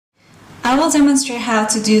I will demonstrate how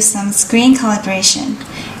to do some screen calibration.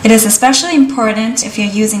 It is especially important if you're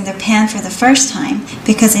using the pen for the first time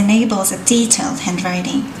because it enables a detailed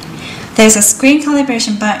handwriting. There's a screen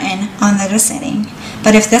calibration button under the setting,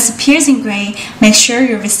 but if this appears in gray, make sure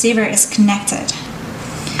your receiver is connected.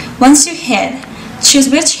 Once you hit, choose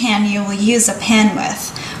which hand you will use the pen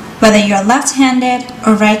with, whether you're left-handed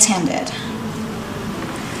or right-handed.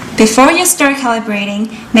 Before you start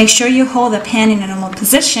calibrating, make sure you hold the pen in a normal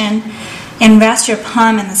position and rest your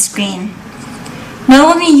palm on the screen.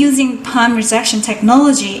 Not only using palm rejection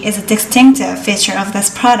technology is a distinctive feature of this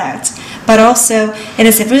product, but also it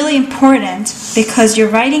is really important because your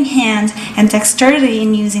writing hand and dexterity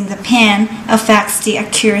in using the pen affects the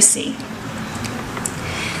accuracy.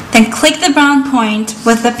 Then click the brown point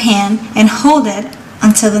with the pen and hold it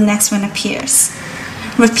until the next one appears.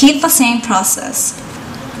 Repeat the same process.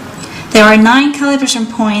 There are 9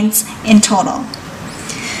 calibration points in total.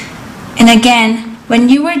 And again, when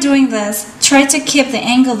you are doing this, try to keep the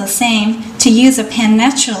angle the same to use the pen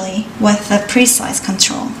naturally with the precise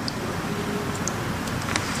control.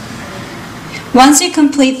 Once you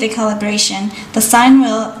complete the calibration, the sign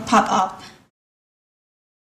will pop up